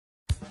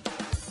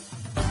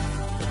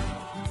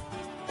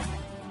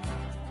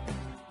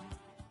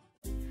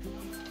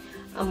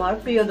আমার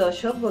প্রিয়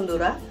দর্শক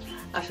বন্ধুরা,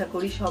 আশা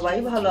করি সবাই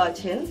ভালো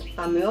আছেন।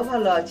 আমিও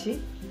ভালো আছি।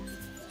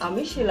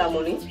 আমি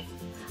শিলামনি।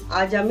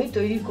 আজ আমি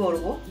তৈরি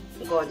করব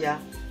গজা।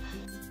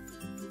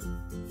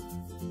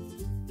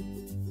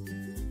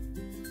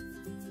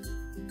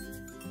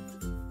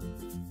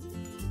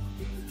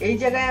 এই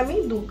জায়গায় আমি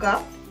 2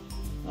 কাপ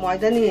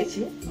ময়দা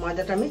নিয়েছি।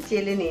 ময়দাটা আমি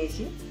চেলে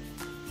নিয়েছি।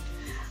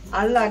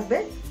 আর লাগবে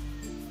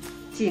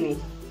চিনি।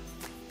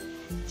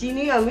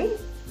 চিনি আমি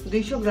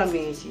 200 গ্রাম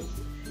নিয়েছি।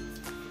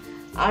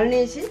 আর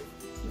নিয়েছি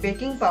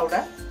বেকিং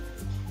পাউডার।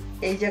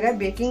 এই জায়গায়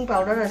বেকিং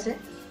পাউডার আছে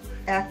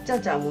 1 চা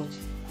চামচ।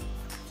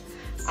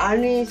 আর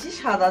নিয়েছি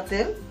সাদা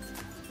তেল।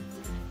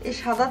 এই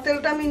সাদা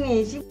তেলটা আমি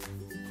নিয়েছি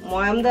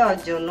ময়াম দেওয়ার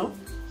জন্য।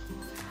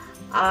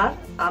 আর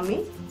আমি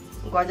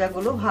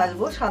গজাগুলো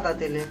ভাজবো সাদা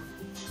তেলে।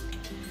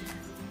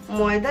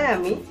 ময়দায়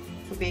আমি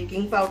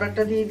বেকিং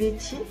পাউডারটা দিয়ে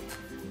দিচ্ছি।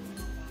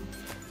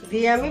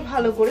 দিয়ে আমি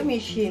ভালো করে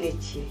মিশিয়ে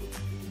নিচ্ছি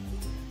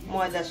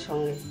ময়দার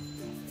সঙ্গে।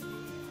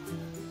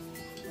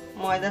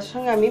 ময়দার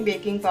সঙ্গে আমি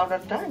বেকিং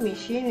পাউডারটা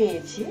মিশিয়ে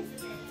নিয়েছি।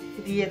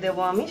 দিয়ে দেব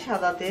আমি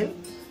সাদা তেল।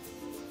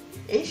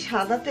 এই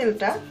সাদা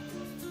তেলটা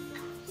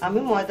আমি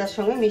ময়দার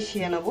সঙ্গে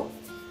মিশিয়ে নেব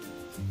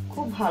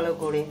খুব ভালো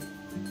করে।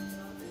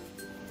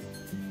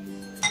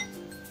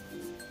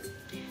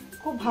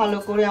 খুব ভালো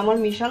করে আমার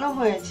মিশানো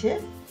হয়েছে।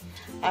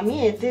 আমি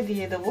এতে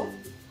দিয়ে দেব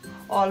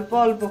অল্প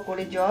অল্প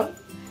করে জল।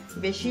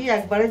 বেশি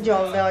একবারে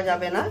জল দেওয়া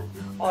যাবে না,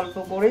 অল্প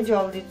করে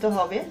জল দিতে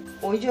হবে।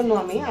 ওই জন্য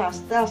আমি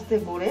আস্তে আস্তে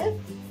করে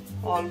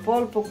অল্প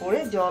অল্প করে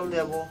জল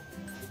দেব।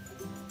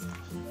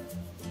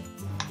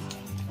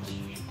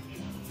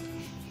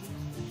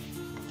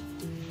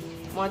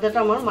 ময়দাটা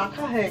আমার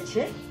মাখা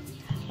হয়েছে।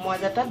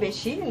 ময়দাটা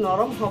বেশি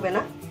নরম হবে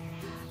না,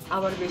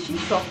 আবার বেশি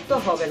শক্ত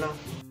হবে না।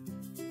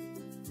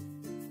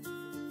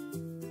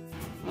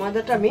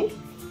 ময়দাটা আমি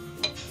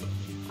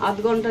আধ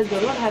ঘন্টার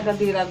জন্য ঢাকা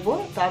দিয়ে রাখবো।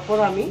 তারপর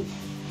আমি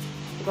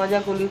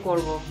গজাগুলি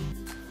করব।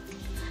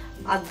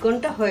 আধ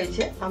ঘন্টা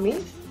হয়েছে, আমি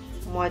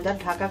ময়দার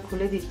ঢাকা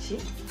খুলে দিচ্ছি।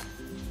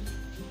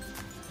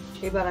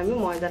 এবার আমি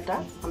ময়দাটা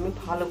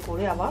ভালো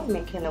করে আবার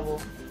মেখে নেব।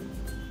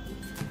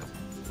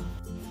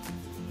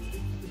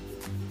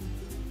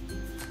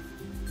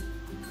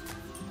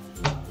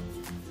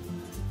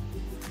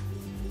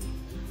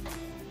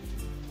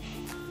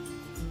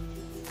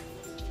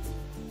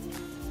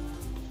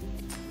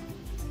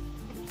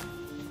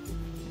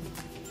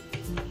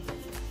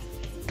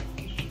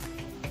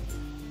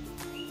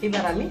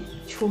 এবার আমি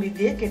ছুরি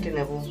দিয়ে কেটে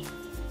নেব।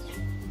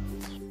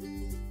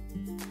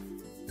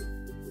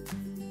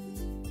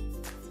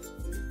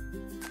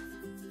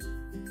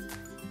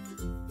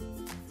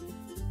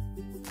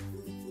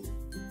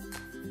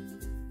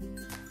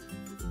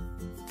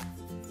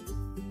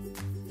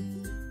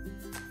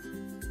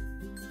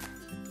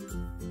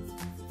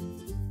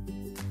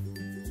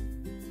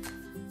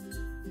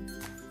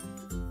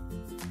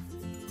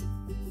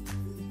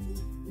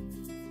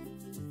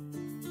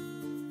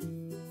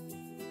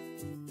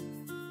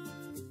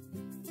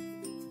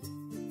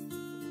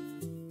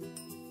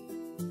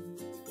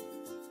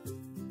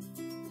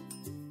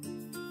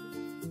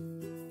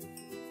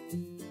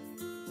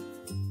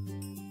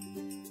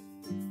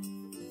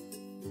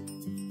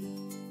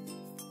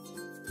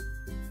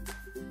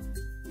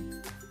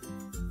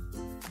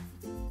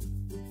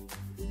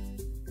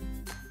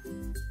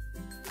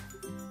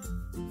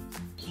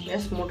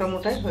 বেশ মোটা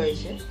মোটাই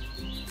হয়েছে।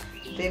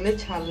 তেলে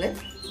ছাড়লে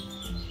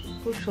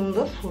খুব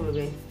সুন্দর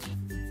ফুলবে।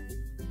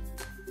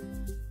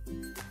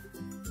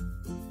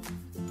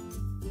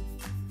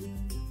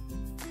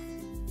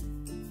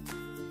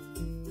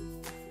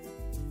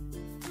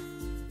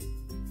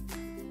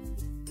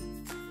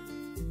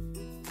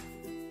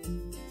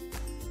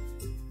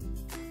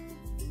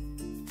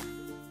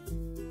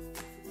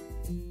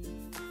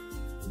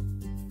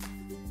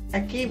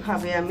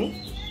 একইভাবে আমি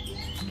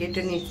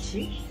কেটে নিচ্ছি।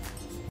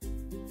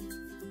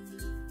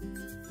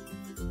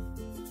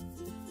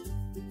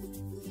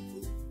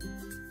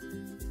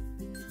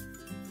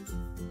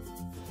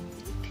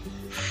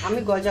 আমি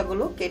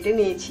গজাগুলো কেটে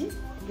নিয়েছি।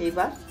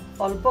 এবার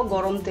অল্প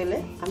গরম তেলে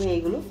আমি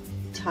এইগুলো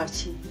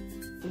ছাড়ছি।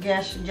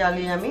 গ্যাস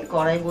জ্বালিয়ে আমি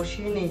কড়াই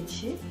বসিয়ে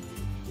নিচ্ছি।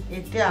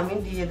 এতে আমি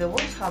দিয়ে দেব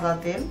সাদা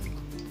তেল।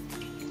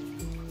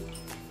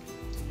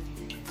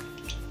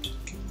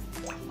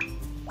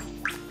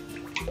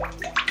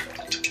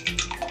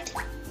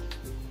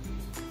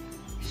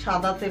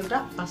 সাদা তেলটা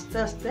আস্তে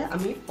আস্তে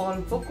আমি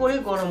অল্প করে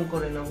গরম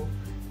করে নেব,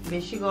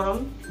 বেশি গরম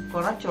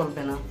করা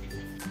চলবে না।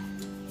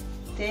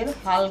 তেল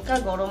হালকা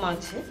গরম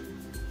আছে।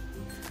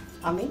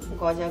 আমি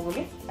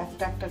গজাগুলো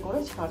একটা একটা করে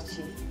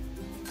ছাড়ছি।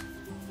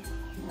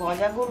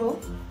 গজাগুলো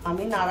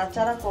আমি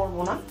নাড়াচাড়া করব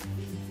না,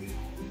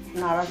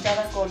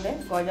 নাড়াচাড়া করলে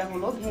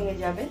গজাগুলো ভেঙে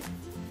যাবে।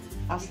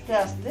 আস্তে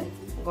আস্তে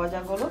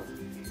গজাগুলো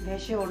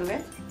ভেসে উঠবে।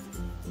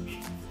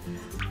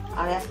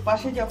 আর এক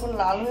পাশে যখন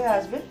লাল হয়ে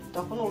আসবে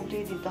তখন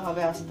উল্টিয়ে দিতে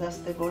হবে আস্তে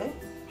আস্তে করে।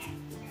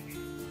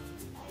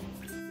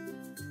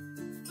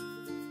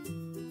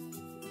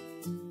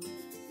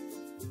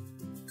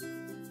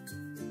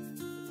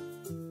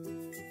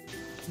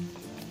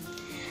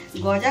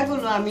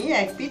 গজাগুলো আমি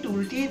এক পিঠ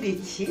উল্টিয়ে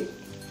দিচ্ছি।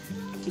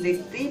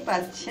 দেখতেই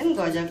পাচ্ছেন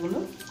গজাগুলো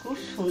খুব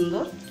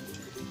সুন্দর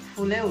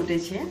ফুলে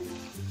উঠেছে।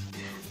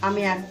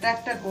 আমি একটা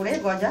একটা করে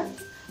গজা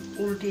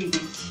উল্টিয়ে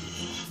দিচ্ছি।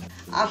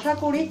 আশা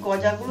করি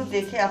গজাগুলো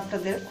দেখে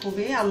আপনাদের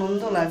খুবই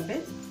আনন্দ লাগবে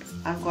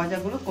আর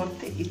গজাগুলো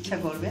করতে ইচ্ছা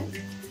করবে।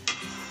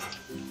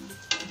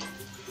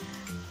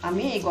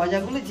 আমি এই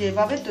গজাগুলো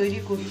যেভাবে তৈরি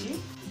করছি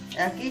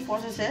একই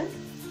প্রসেসে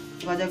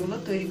গজাগুলো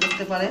তৈরি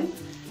করতে পারেন।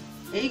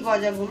 এই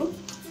গজাগুলো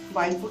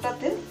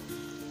বাইফোঁটাতে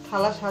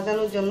থালা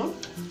সাজানোর জন্য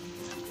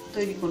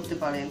তৈরি করতে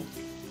পারেন।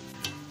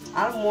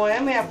 আর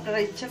ময়ামে আপনারা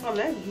ইচ্ছা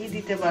করলে ঘি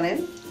দিতে পারেন।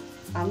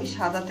 আমি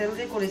সাদা তেল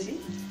দিয়ে করেছি,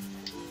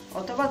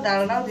 অথবা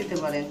ডালডাও দিতে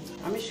পারেন।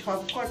 আমি সব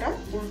কটা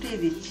উল্টিয়ে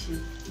দিচ্ছি।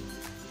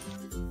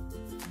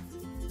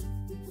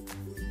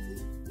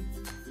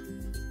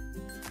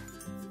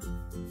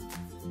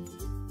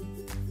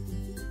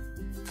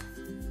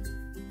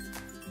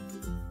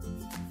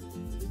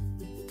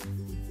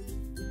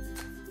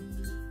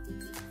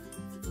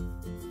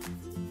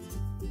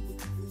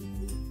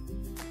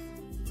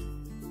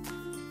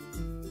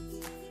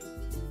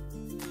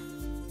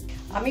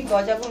 আমি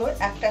গজাগুলো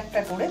একটা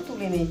একটা করে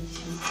তুলে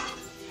নিচ্ছি।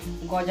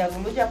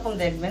 গজাগুলো যখন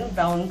দেখবেন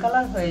ব্রাউন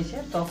কালার হয়েছে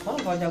তখন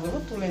গজাগুলো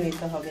তুলে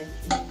নিতে হবে।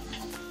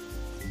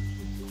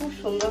 খুব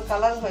সুন্দর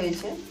কালার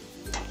হয়েছে,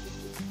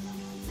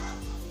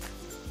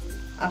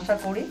 আশা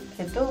করি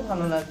খেতেও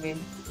ভালো লাগবে।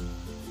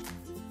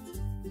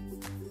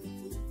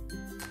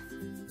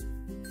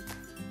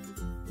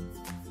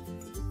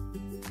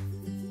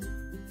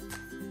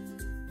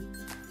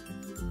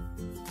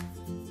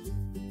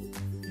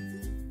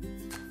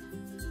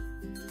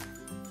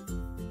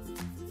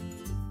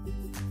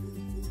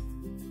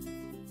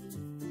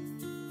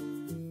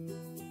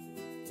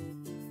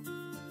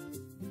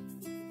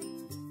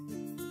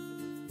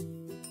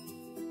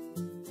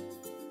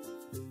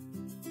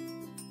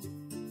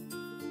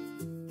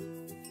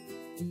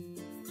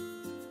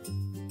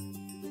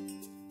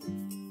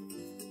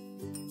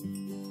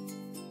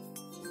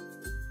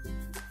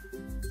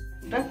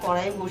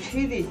 কড়াই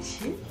বসিয়ে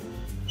দিচ্ছি।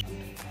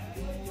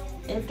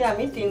 এতে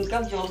আমি 3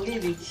 কাপ জল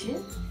দিয়ে দিচ্ছি।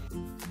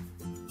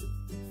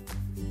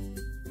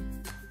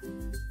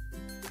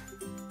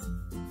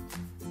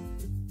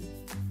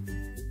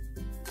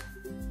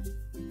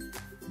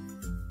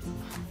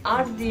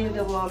 আর দিয়ে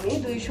দেবো আমি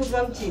 200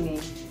 গ্রাম চিনি।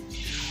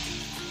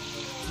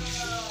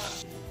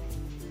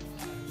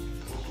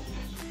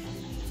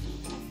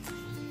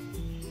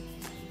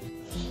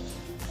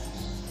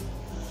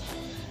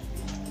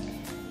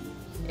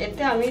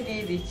 এতে আমি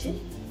দিয়ে দিচ্ছি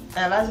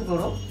এলাচ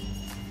গুঁড়ো।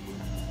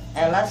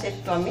 এলাচ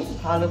একটু আমি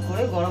ভালো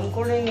করে গরম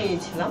করে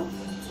নিয়েছিলাম,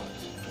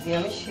 দিয়ে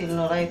আমি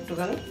শিলনোড়ায়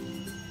একটুখানি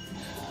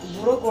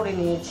গুঁড়ো করে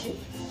নিয়েছি।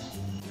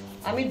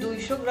 আমি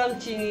 200 গ্রাম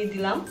চিনি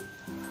দিলাম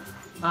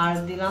আর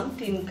দিলাম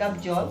 3 কাপ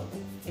জল।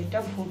 এটা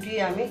ফুটিয়ে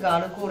আমি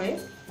গাঢ় করে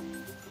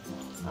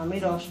আমি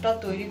রসটা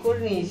তৈরি করে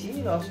নিয়েছি।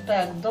 রসটা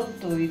একদম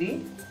তৈরি।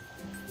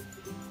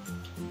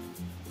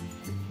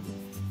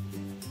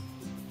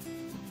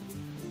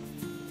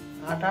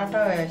 আটা আটা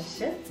হয়ে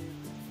আসছে।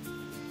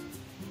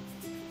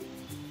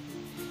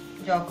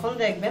 যখন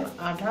দেখবেন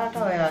আটা আটা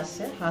হয়ে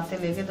আসছে, হাতে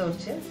লেগে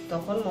ধরছে,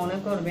 তখন মনে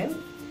করবেন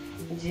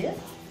যে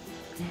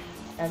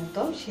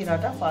একদম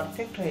শিরাটা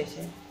পারফেক্ট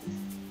হয়েছে।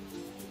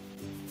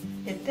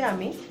 এতে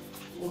আমি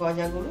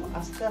গজাগুলো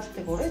আস্তে আস্তে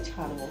করে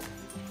ছাড়বো।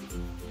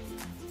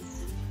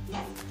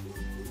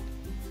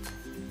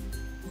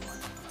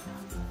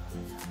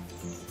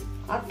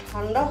 আর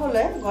ঠান্ডা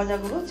হলে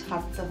গজাগুলো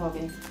ছাড়তে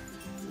হবে,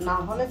 না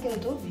হলে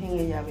কিন্তু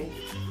ভেঙে যাবে।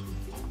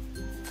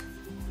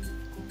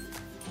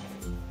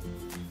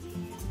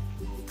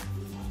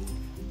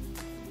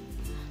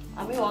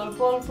 আমি অল্প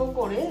অল্প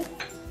করে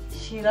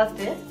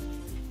শিরাতে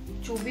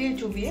চুবিয়ে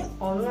চুবিয়ে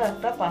অন্য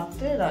একটা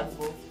পাত্রে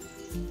রাখবো।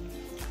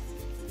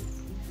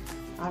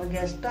 আর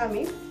গ্যাসটা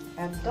আমি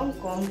একদম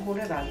কম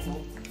করে রাখবো।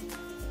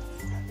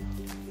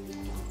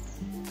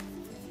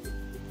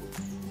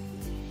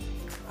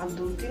 আর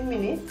 2-3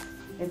 মিনিট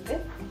এতে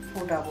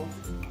ফোটাবো,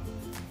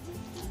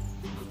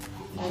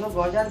 যেন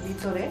গজার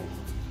ভিতরে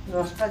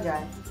রসটা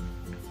যায়।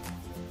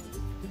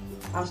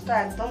 আঁচটা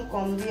একদম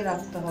কম দিয়ে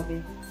রাখতে হবে।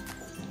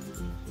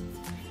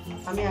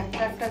 আমি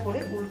একটা একটা করে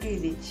উল্টিয়ে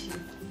দিচ্ছি।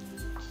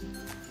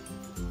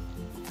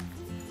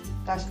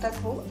 কাজটা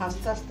খুব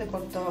আস্তে আস্তে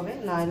করতে হবে,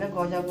 না হলে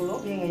গজাগুলো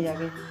ভেঙে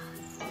যাবে।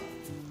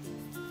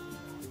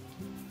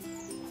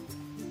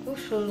 খুব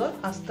সুন্দর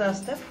আস্তে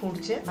আস্তে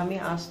ফুটছে। আমি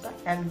আঁচটা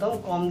একদম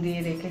কম দিয়ে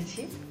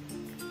রেখেছি।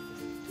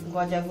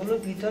 গজাগুলোর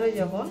ভিতরে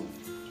যখন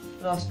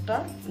রসটা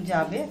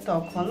যাবে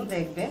তখন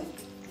দেখবেন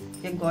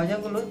যে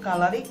গজাগুলোর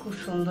কালারই খুব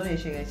সুন্দর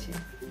এসে গেছে।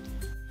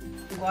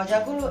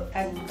 গজাগুলো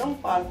একদম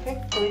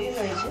পারফেক্ট তৈরি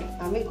হয়েছে।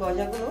 আমি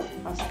গজাগুলো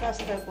আস্তে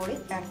আস্তে করে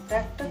একটা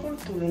একটা করে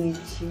তুলে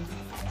নিচ্ছি।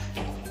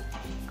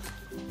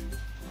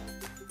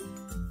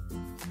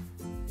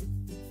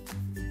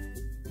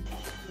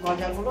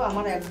 গজাগুলো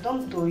আমার একদম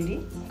তৈরি।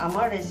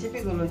 আমার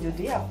রেসিপিগুলো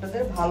যদি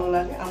আপনাদের ভালো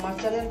লাগে আমার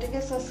চ্যানেলটিকে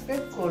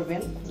সাবস্ক্রাইব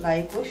করবেন,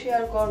 লাইক ও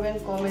শেয়ার করবেন,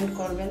 কমেন্ট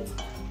করবেন,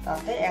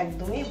 তাতে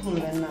একদমই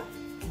ভুলবেন না।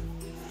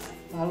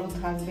 ভালো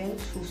থাকবেন,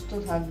 সুস্থ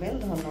থাকবেন।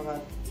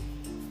 ধন্যবাদ।